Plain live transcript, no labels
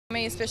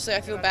Me especially,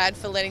 I feel bad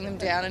for letting them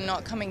down and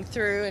not coming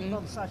through and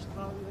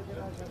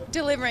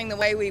delivering the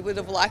way we would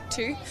have liked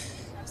to.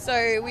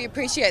 So we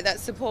appreciate that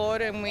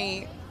support, and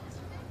we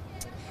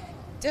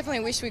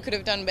definitely wish we could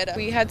have done better.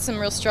 We had some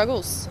real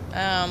struggles.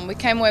 We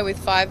came away with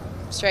 5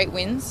 straight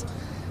wins.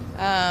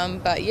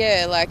 But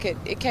yeah, like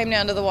it came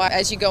down to the wire.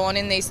 As you go on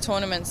in these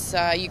tournaments,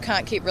 you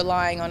can't keep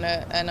relying on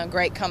a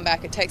great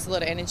comeback. It takes a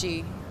lot of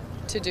energy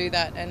to do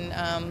that, and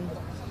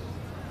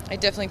it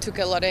definitely took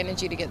a lot of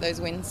energy to get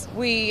those wins.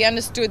 We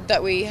understood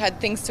that we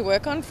had things to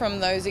work on from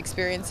those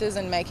experiences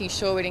and making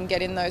sure we didn't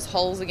get in those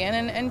holes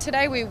again. And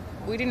today we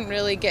didn't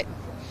really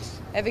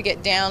ever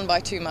get down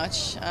by too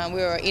much. We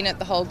were in it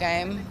the whole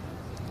game.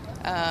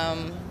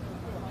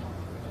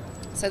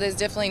 So there's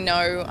definitely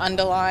no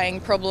underlying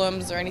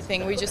problems or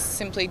anything. We just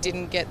simply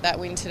didn't get that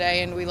win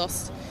today, and we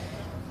lost,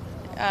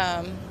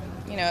 a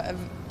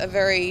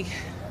very,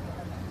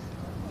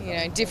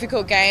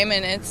 difficult game,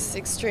 and it's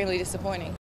extremely disappointing.